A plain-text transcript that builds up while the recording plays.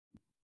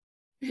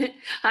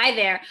Hi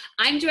there,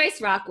 I'm Joyce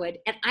Rockwood,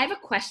 and I have a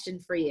question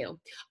for you.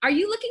 Are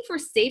you looking for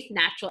safe,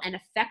 natural, and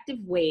effective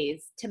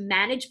ways to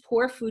manage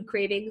poor food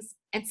cravings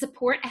and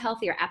support a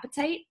healthier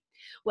appetite?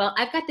 Well,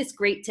 I've got this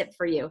great tip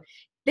for you.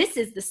 This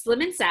is the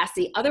Slim and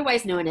Sassy,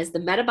 otherwise known as the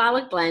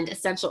Metabolic Blend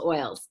Essential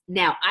Oils.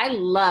 Now, I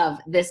love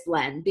this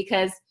blend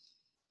because,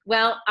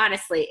 well,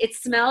 honestly, it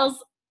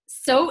smells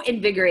so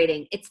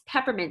invigorating. It's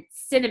peppermint,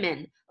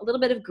 cinnamon, a little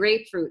bit of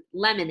grapefruit,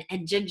 lemon,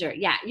 and ginger.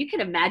 Yeah, you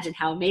can imagine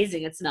how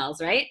amazing it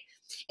smells, right?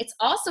 It's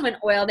also an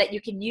oil that you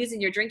can use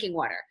in your drinking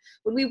water.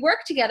 When we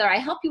work together, I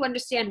help you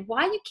understand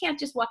why you can't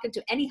just walk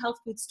into any health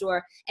food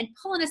store and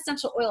pull an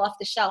essential oil off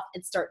the shelf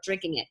and start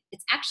drinking it.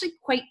 It's actually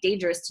quite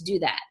dangerous to do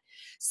that.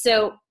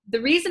 So the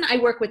reason I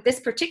work with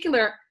this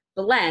particular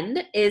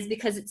blend is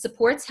because it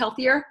supports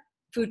healthier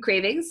food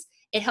cravings.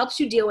 It helps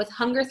you deal with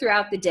hunger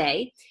throughout the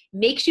day,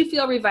 makes you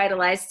feel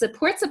revitalized,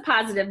 supports a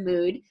positive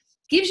mood,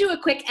 gives you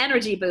a quick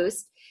energy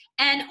boost,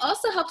 and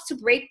also helps to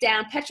break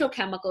down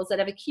petrochemicals that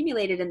have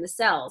accumulated in the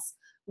cells,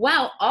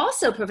 while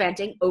also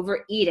preventing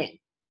overeating.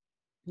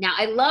 Now,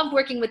 I love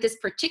working with this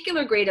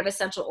particular grade of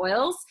essential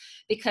oils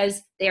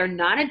because they are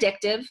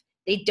non-addictive,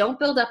 they don't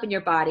build up in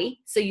your body,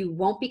 so you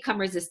won't become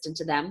resistant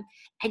to them,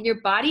 and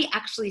your body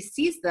actually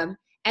sees them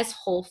as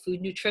whole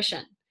food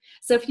nutrition.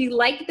 So if you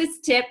like this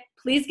tip,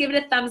 please give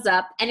it a thumbs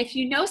up, and if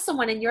you know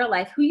someone in your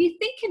life who you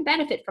think can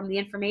benefit from the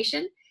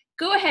information,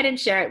 go ahead and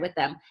share it with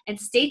them, and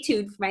stay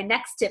tuned for my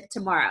next tip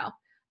tomorrow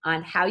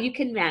on how you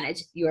can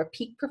manage your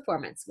peak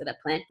performance with a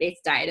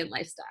plant-based diet and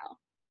lifestyle.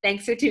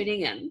 Thanks for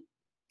tuning in.